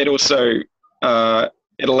 it also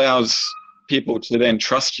it allows people to then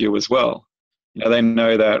trust you as well. You know, they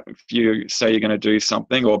know that if you say you're going to do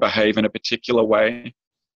something or behave in a particular way,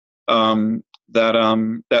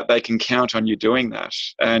 that they can count on you doing that.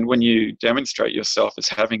 And when you demonstrate yourself as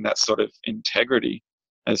having that sort of integrity,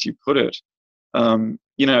 as you put it,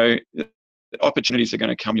 you know, opportunities are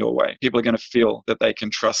going to come your way. People are going to feel that they can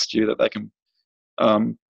trust you, that they can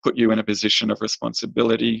put you in a position of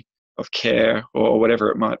responsibility, of care, or whatever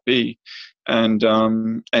it might be, and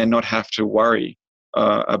not have to worry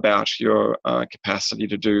about your capacity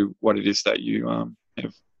to do what it is that you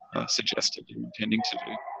have suggested you're intending to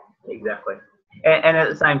do. Exactly. And at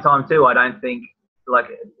the same time too, I don't think, well,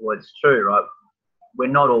 it's true, right? We're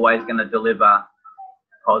not always going to deliver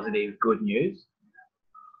positive, good news,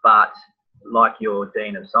 but like your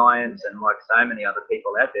Dean of Science and like so many other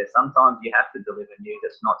people out there, sometimes you have to deliver news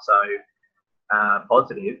that's not so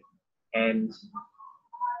positive, and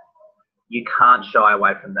you can't shy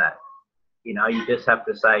away from that. You know, you just have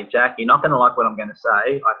to say, Jack, you're not going to like what I'm going to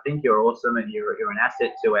say. I think you're awesome and you're an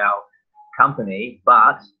asset to our company,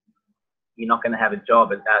 but you're not going to have a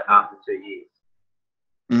job at that after 2 years.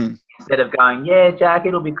 Mm. Instead of going, yeah, Jack,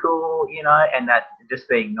 it'll be cool, you know, and that just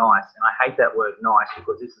being nice. And I hate that word nice,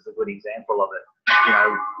 because this is a good example of it. You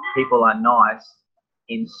know, people are nice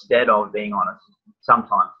instead of being honest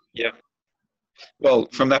sometimes. Yeah. Well,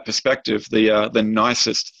 from that perspective, the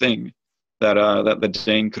nicest thing that the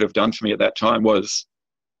dean could have done for me at that time was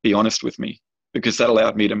be honest with me, because that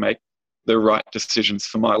allowed me to make the right decisions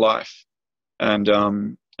for my life.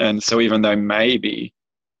 And so even though maybe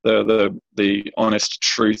the honest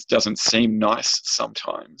truth doesn't seem nice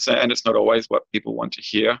sometimes, and it's not always what people want to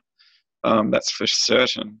hear, that's for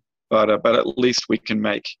certain, but at least we can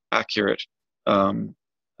make accurate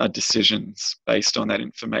decisions based on that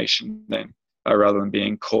information then, rather than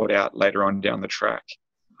being caught out later on down the track.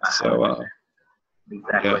 So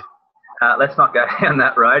exactly. Yeah. Let's not go down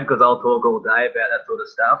that road, because I'll talk all day about that sort of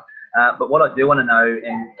stuff. But what I do want to know,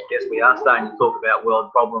 and I guess we are starting to talk about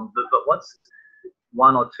world problems, but what's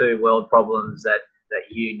one or two world problems that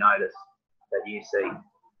you notice, that you see?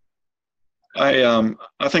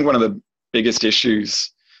 I think one of the biggest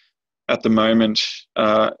issues at the moment,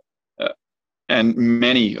 and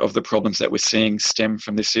many of the problems that we're seeing stem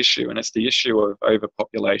from this issue, and it's the issue of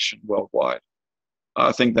overpopulation worldwide.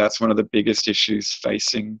 I think that's one of the biggest issues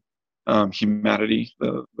facing humanity,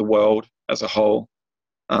 the world as a whole,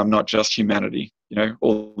 not just humanity. You know,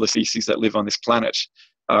 all the species that live on this planet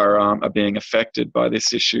are being affected by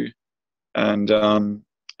this issue, and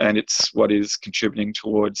it's what is contributing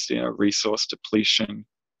towards, you know, resource depletion,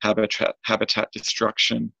 habitat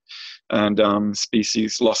destruction, and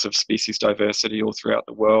loss of species diversity all throughout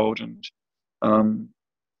the world.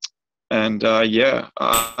 Yeah,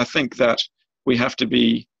 I think that we have to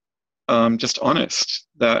be just honest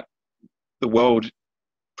that the world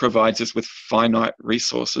provides us with finite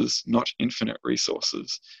resources, not infinite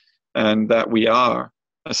resources, and that we are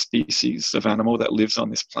a species of animal that lives on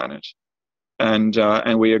this planet, and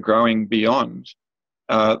we are growing beyond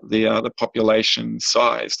the population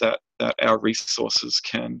size that our resources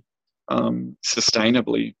can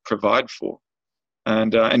sustainably provide for.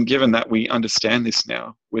 And given that we understand this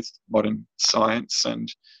now with modern science and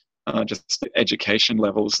just the education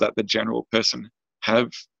levels that the general person have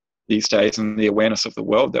these days, and the awareness of the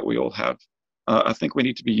world that we all have, I think we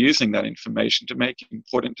need to be using that information to make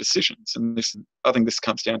important decisions. And I think this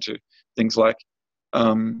comes down to things like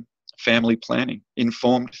family planning,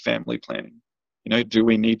 informed family planning. You know, do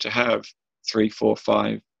we need to have 3, 4,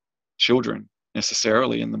 5 children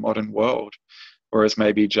necessarily in the modern world, whereas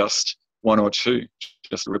maybe just 1 or 2,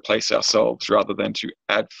 just to replace ourselves rather than to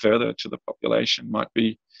add further to the population, might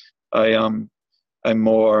be a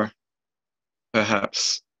more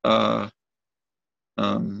perhaps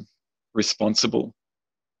responsible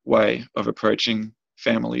way of approaching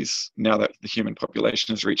families now that the human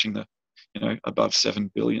population is reaching the above 7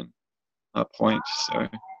 billion point. So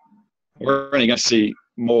we're only going to see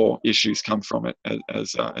more issues come from it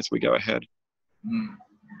as we go ahead.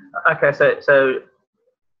 Okay, so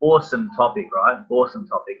awesome topic, right? Awesome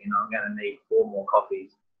topic. I'm going to need 4 more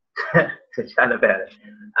coffees to chat about it.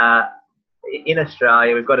 In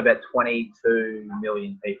Australia, we've got about 22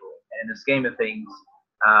 million people. And in the scheme of things,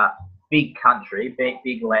 big country,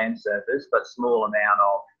 big land surface, but small amount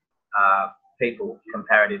of people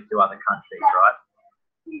comparative to other countries, right?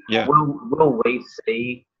 Yeah. Will we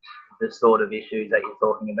see the sort of issues that you're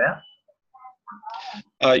talking about?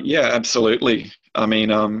 Yeah, absolutely. I mean,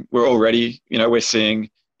 we're already, we're seeing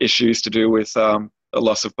issues to do with the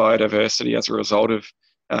loss of biodiversity as a result of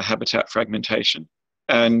habitat fragmentation.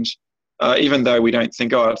 And even though we don't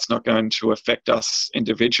think, it's not going to affect us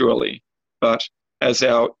individually, but as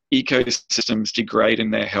our ecosystems degrade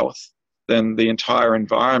in their health, then the entire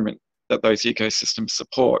environment that those ecosystems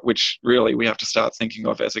support, which really we have to start thinking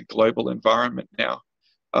of as a global environment now,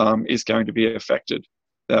 is going to be affected.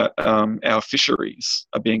 That our fisheries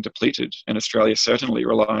are being depleted, and Australia is certainly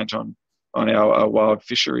reliant on our wild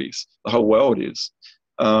fisheries. The whole world is.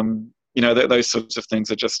 Those sorts of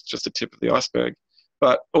things are just a tip of the iceberg.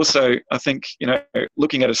 But also, I think,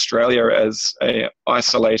 looking at Australia as a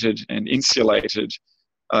isolated and insulated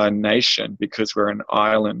nation, because we're an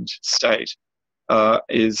island state,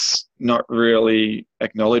 is not really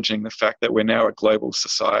acknowledging the fact that we're now a global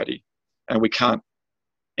society, and we can't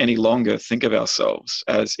any longer think of ourselves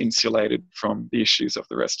as insulated from the issues of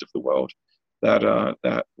the rest of the world. That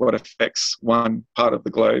what affects one part of the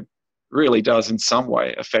globe really does in some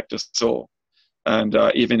way affect us all, and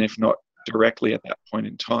even if not directly at that point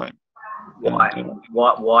in time.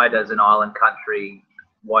 Why does an island country,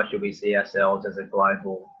 why should we see ourselves as part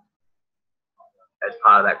of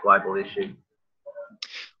that global issue?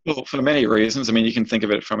 Well, for many reasons. I mean, you can think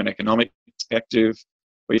of it from an economic perspective.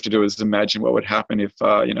 What you have to do is imagine what would happen if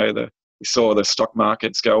we saw the stock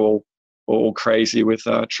markets go all crazy with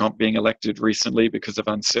Trump being elected recently because of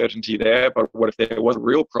uncertainty there. But what if there was a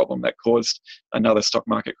real problem that caused another stock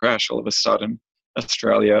market crash? All of a sudden,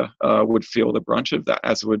 Australia would feel the brunt of that,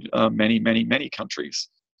 as would many, many, many countries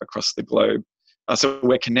across the globe. So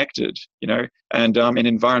we're connected, and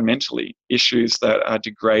environmentally, issues that are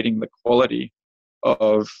degrading the quality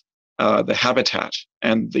of the habitat,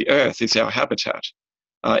 and the earth is our habitat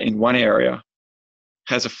in one area,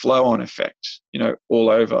 has a flow-on effect, all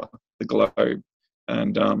over the globe.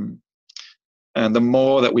 And the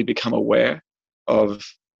more that we become aware of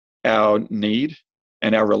our need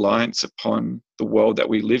and our reliance upon the world that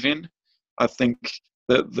we live in, I think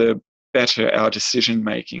that the better our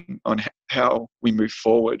decision-making on how we move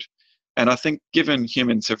forward. And I think given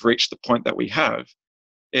humans have reached the point that we have,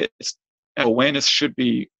 our awareness should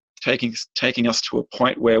be taking us to a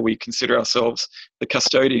point where we consider ourselves the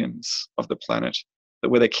custodians of the planet, that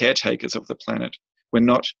we're the caretakers of the planet. We're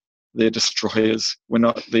not the destroyers. We're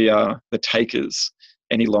not the takers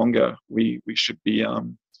any longer. We should be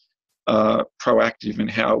proactive in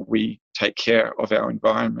how we take care of our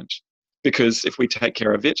environment, because if we take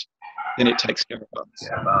care of it, then it takes care of us.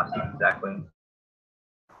 Yeah, exactly.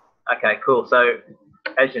 Okay, cool. So,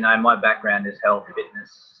 as you know, my background is health,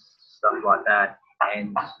 fitness, stuff like that,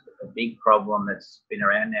 and a big problem that's been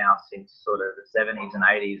around now since sort of the 70s and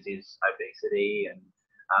 80s is obesity and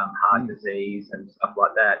heart disease and stuff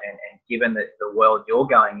like that. And given that the world you're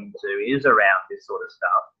going into is around this sort of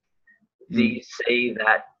stuff, do you see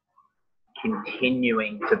that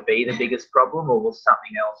continuing to be the biggest problem, or will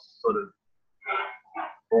something else sort of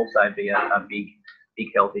also be a big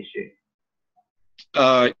health issue?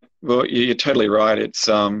 Well, you're totally right. It's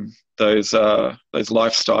those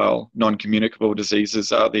lifestyle non-communicable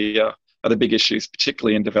diseases are the big issues,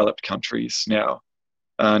 particularly in developed countries now.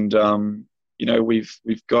 And we've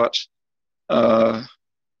got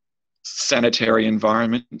sanitary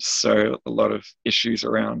environments, so a lot of issues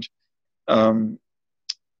around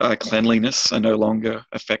cleanliness are no longer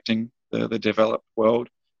affecting the developed world.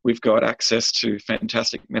 We've got access to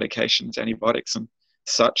fantastic medications, antibiotics and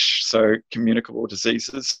such, so communicable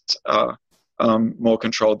diseases are more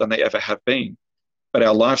controlled than they ever have been. But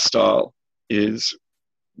our lifestyle is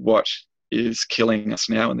what is killing us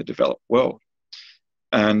now in the developed world.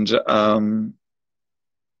 And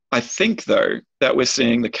I think, though, that we're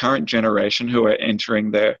seeing the current generation who are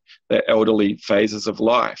entering their elderly phases of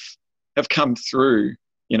life have come through,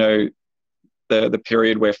 the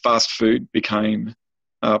period where fast food became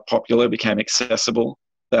popular, became accessible,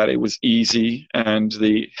 that it was easy, and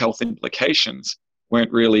the health implications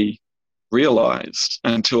weren't really realized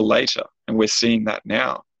until later. And we're seeing that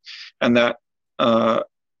now. And that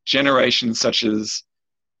generations such as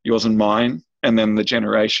yours and mine, and then the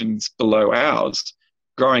generations below ours,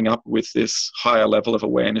 growing up with this higher level of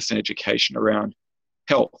awareness and education around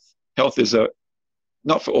health. Health is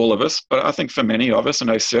not for all of us, but I think for many of us, I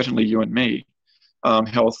know certainly you and me,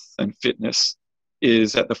 health and fitness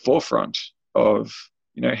is at the forefront of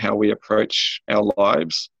how we approach our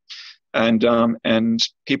lives, and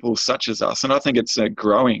people such as us, and I think it's a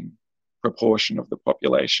growing proportion of the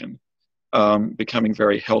population becoming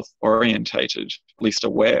very health orientated, at least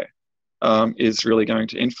aware, is really going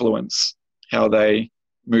to influence how they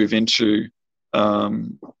move into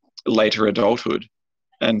later adulthood.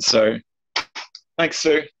 And so, thanks,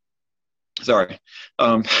 Sue. Sorry,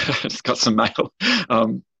 just got some mail.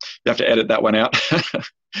 You have to edit that one out.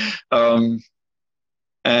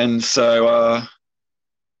 And so,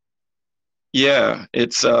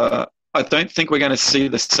 it's. I don't think we're going to see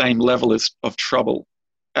the same level of trouble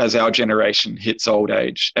as our generation hits old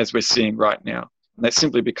age as we're seeing right now. And that's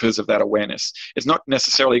simply because of that awareness. It's not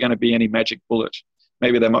necessarily going to be any magic bullet.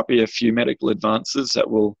 Maybe there might be a few medical advances that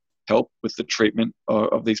will help with the treatment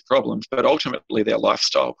of these problems, but ultimately they're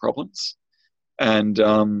lifestyle problems. And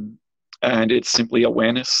it's simply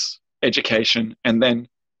awareness, education, and then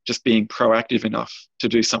just being proactive enough to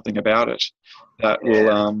do something about it that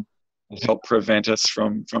will help prevent us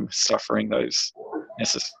from suffering those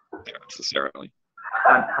necessarily.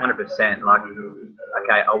 100%. Like,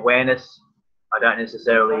 okay, awareness, I don't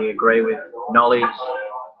necessarily agree with. Knowledge,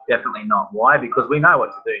 definitely not. Why? Because we know what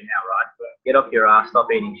to do now, right? Get off your ass, stop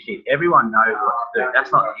eating shit. Everyone knows what to do.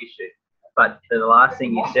 That's not the issue. But the last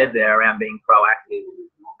thing you said there around being proactive,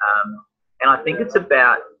 and I think it's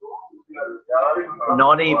about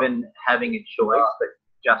not even having a choice, but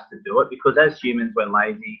just to do it. Because as humans, we're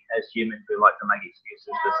lazy. As humans, we like to make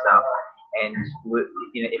excuses for stuff. And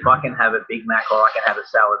if I can have a Big Mac or I can have a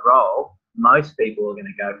salad roll, most people are going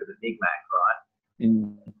to go for the Big Mac, right?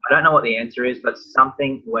 Mm. I don't know what the answer is, but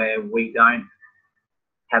something where we don't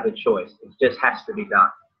have a choice. It just has to be done.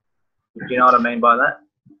 Do you know what I mean by that?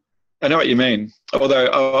 I know what you mean. Although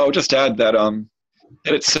I'll just add that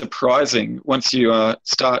it's surprising once you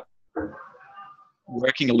start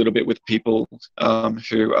working a little bit with people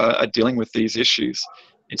who are dealing with these issues.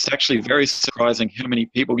 It's actually very surprising how many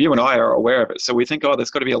people, you and I are aware of it. So we think,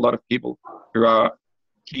 there's got to be a lot of people who are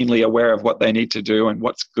keenly aware of what they need to do and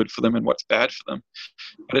what's good for them and what's bad for them.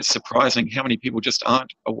 But it's surprising how many people just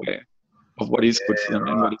aren't aware of what is good for them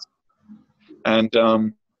and what is.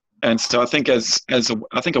 And so I think I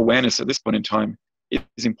think awareness at this point in time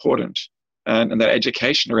is important, and that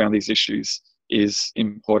education around these issues is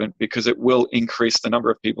important because it will increase the number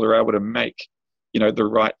of people who are able to make, the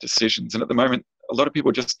right decisions. And at the moment, a lot of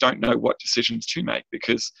people just don't know what decisions to make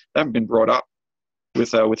because they haven't been brought up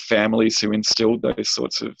with families who instilled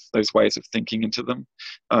those ways of thinking into them.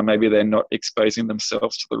 Maybe they're not exposing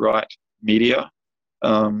themselves to the right media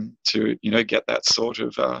to get that sort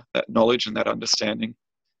of that knowledge and that understanding.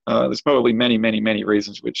 There's probably many, many, many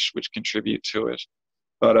reasons which contribute to it,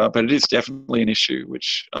 but it is definitely an issue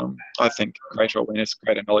which I think greater awareness,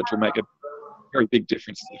 greater knowledge will make a very big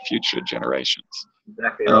difference to the future generations.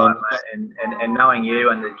 Exactly right, mate. And knowing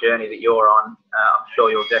you and the journey that you're on, I'm sure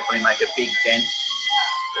you'll definitely make a big dent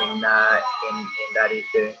in that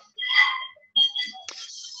issue.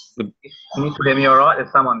 Can you hear me all right?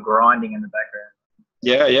 There's someone grinding in the background.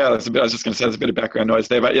 Yeah. I was just going to say there's a bit of background noise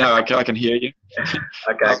there, but I can hear you.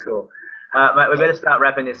 Okay, cool. Mate, we better start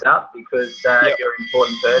wrapping this up because you're an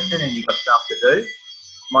important person and you've got stuff to do.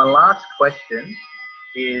 My last question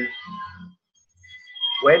is,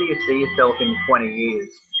 where do you see yourself in 20 years?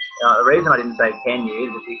 The reason I didn't say 10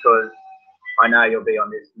 years is because I know you'll be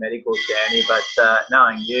on this medical journey, but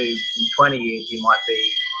knowing you, in 20 years you might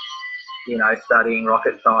be, studying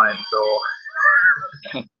rocket science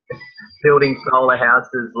or building solar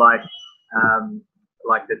houses like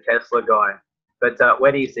the Tesla guy. But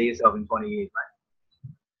where do you see yourself in 20 years, mate?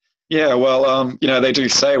 Yeah, well, they do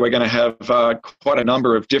say we're going to have quite a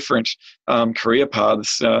number of different career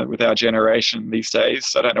paths with our generation these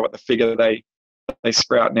days. I don't know what the figure they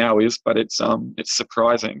sprout now is, but it's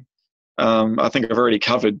surprising. I think I've already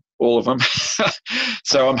covered all of them.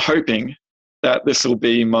 So I'm hoping that this will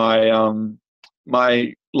be my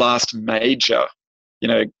my last major,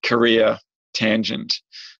 career tangent.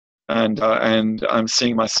 and I'm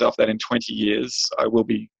seeing myself that in 20 years I will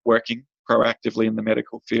be working proactively in the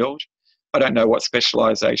medical field. I don't know what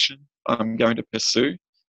specialization I'm going to pursue.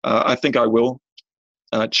 I think I will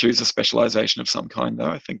choose a specialization of some kind, though.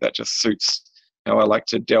 I think that just suits how I like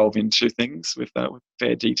to delve into things with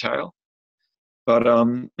fair detail. But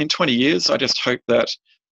in 20 years, I just hope that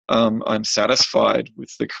I'm satisfied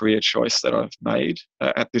with the career choice that I've made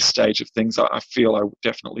at this stage of things. I feel I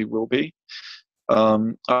definitely will be.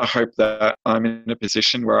 I hope that I'm in a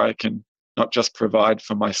position where I can not just provide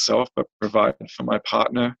for myself, but provide for my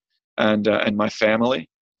partner and my family,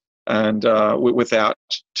 and without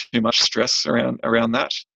too much stress around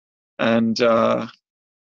that. And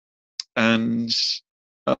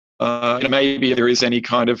maybe if there is any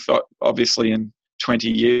kind of, obviously in 20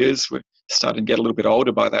 years, we're starting to get a little bit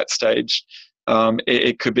older by that stage.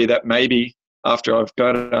 It could be that maybe after I've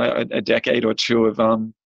got a decade or two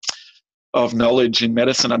of knowledge in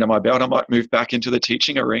medicine under my belt, I might move back into the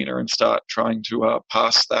teaching arena and start trying to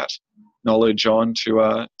pass that knowledge on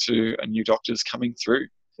to new doctors coming through.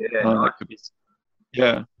 Yeah, nice. That could be,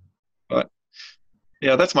 yeah. But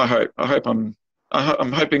yeah, that's my hope. I'm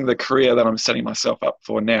hoping the career that I'm setting myself up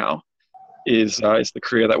for now is the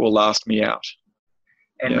career that will last me out.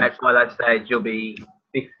 And Matt, by that stage, you'll be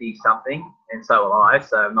 50 something, and so will I.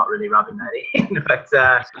 So I'm not really rubbing that in, but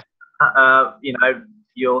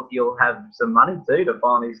you'll have some money too to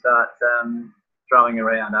finally start throwing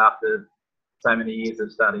around after so many years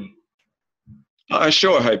of study. I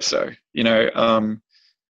sure hope so.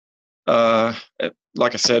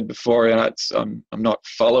 Like I said before, I'm not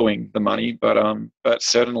following the money, but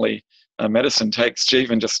certainly medicine takes,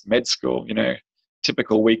 even just med school,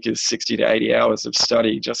 typical week is 60 to 80 hours of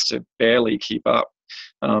study just to barely keep up.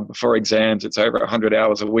 Before exams, it's over 100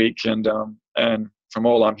 hours a week, and from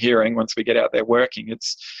all I'm hearing, once we get out there working,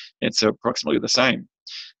 it's approximately the same,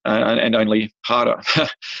 and only harder.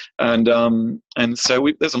 and so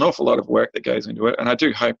there's an awful lot of work that goes into it, and I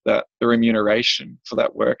do hope that the remuneration for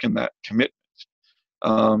that work and that commitment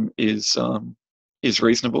is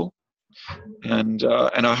reasonable, and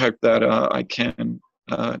I hope that I can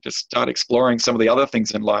just start exploring some of the other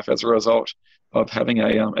things in life as a result of having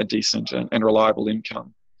a decent and reliable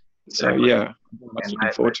income. Exactly. So yeah, I'm much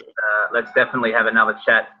looking forward to it. Let's definitely have another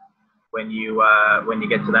chat when you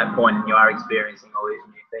get to that point and you are experiencing all these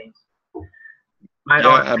new things. Mate,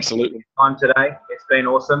 yeah, absolutely. Time today, it's been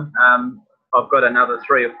awesome. I've got another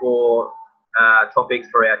 3 or 4 topics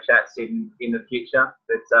for our chats in the future.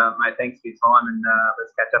 But mate, thanks for your time, and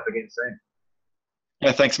let's catch up again soon.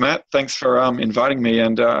 Yeah, thanks, Matt. Thanks for inviting me,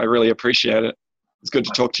 and I really appreciate it. It's good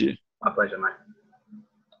to talk to you. My pleasure, mate.